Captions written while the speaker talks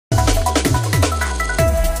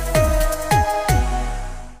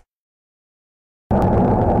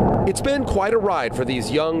It's been quite a ride for these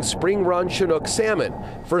young spring-run Chinook salmon,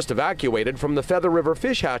 first evacuated from the Feather River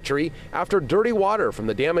Fish Hatchery after dirty water from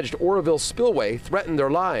the damaged Oroville spillway threatened their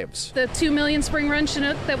lives. The 2 million spring-run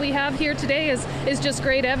Chinook that we have here today is just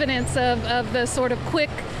great evidence of the sort of quick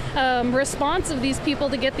response of these people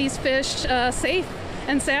to get these fish safe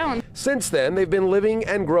and sound. Since then, they've been living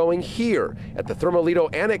and growing here at the Thermalito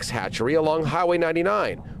Annex Hatchery along Highway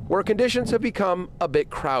 99, where conditions have become a bit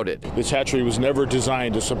crowded. This hatchery was never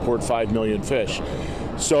designed to support 5 million fish.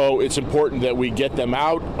 So it's important that we get them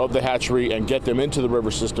out of the hatchery and get them into the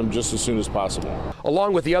river system just as soon as possible.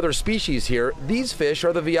 Along with the other species here, these fish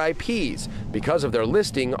are the VIPs because of their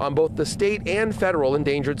listing on both the state and federal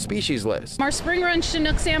endangered species list. Our spring-run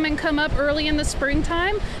Chinook salmon come up early in the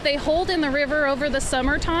springtime. They hold in the river over the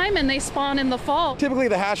summertime and they spawn in the fall. Typically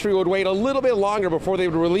the hatchery would wait a little bit longer before they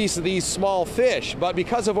would release these small fish, but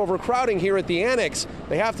because of overcrowding here at the annex,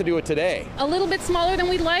 they have to do it today. A little bit smaller than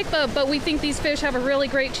we'd like, but we think these fish have a really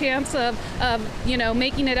great chance of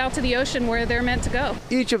making it out to the ocean where they're meant to go.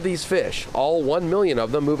 Each of these fish, all 1 million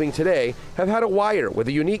of them moving today, have had a wire with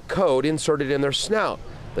a unique code inserted in their snout.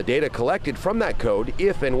 The data collected from that code,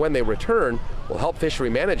 if and when they return, will help fishery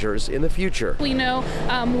managers in the future. We know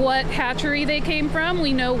what hatchery they came from.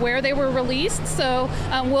 We know where they were released, so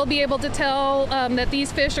we'll be able to tell that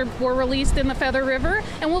these fish were released in the Feather River,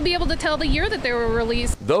 and we'll be able to tell the year that they were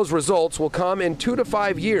released. Those results will come in 2 to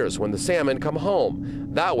 5 years when the salmon come home.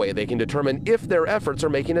 That way they can determine if their efforts are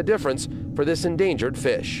making a difference for this endangered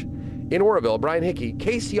fish. In Oroville, Brian Hickey,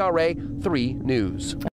 KCRA 3 News.